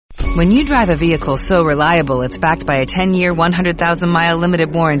When you drive a vehicle so reliable it's backed by a 10-year, 100,000-mile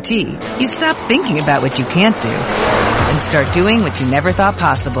limited warranty, you stop thinking about what you can't do and start doing what you never thought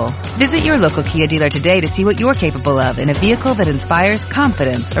possible. Visit your local Kia dealer today to see what you're capable of in a vehicle that inspires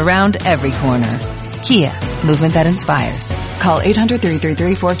confidence around every corner. Kia, movement that inspires. Call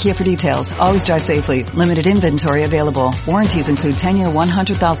 800-333-4KIA for details. Always drive safely. Limited inventory available. Warranties include 10-year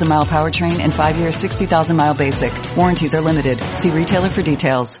 100,000-mile powertrain and 5-year 60,000-mile basic. Warranties are limited. See retailer for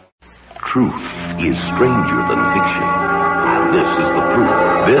details. Truth is stranger than fiction. And this is the proof.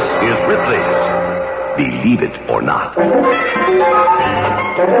 This is Ripley's Believe It or Not.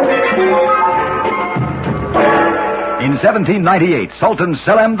 In 1798, Sultan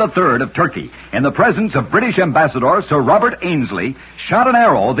Selim III of Turkey, in the presence of British Ambassador Sir Robert Ainslie, shot an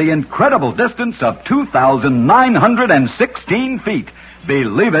arrow the incredible distance of 2,916 feet.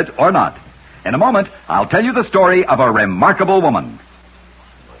 Believe it or not. In a moment, I'll tell you the story of a remarkable woman.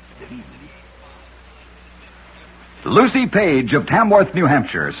 Lucy Page of Tamworth, New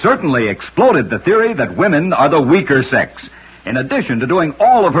Hampshire, certainly exploded the theory that women are the weaker sex. In addition to doing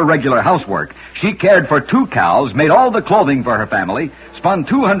all of her regular housework, she cared for 2 cows, made all the clothing for her family, spun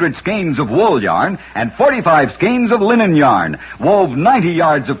 200 skeins of wool yarn and 45 skeins of linen yarn, wove 90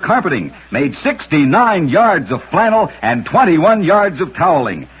 yards of carpeting, made 69 yards of flannel and 21 yards of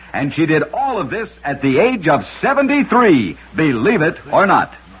toweling. And she did all of this at the age of 73, believe it or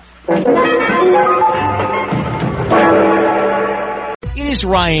not. It is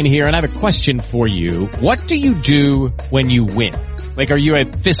Ryan here, and I have a question for you. What do you do when you win? Like, are you a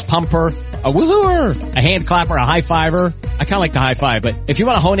fist pumper, a woohooer, a hand clapper, a high fiver? I kind of like the high five, but if you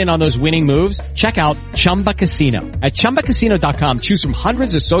want to hone in on those winning moves, check out Chumba Casino. At ChumbaCasino.com, choose from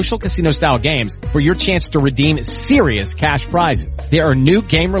hundreds of social casino-style games for your chance to redeem serious cash prizes. There are new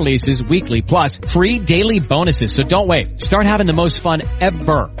game releases weekly, plus free daily bonuses, so don't wait. Start having the most fun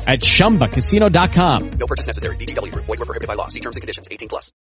ever at ChumbaCasino.com. No purchase necessary. VGW Group. Void where prohibited by law. See terms and conditions. 18+.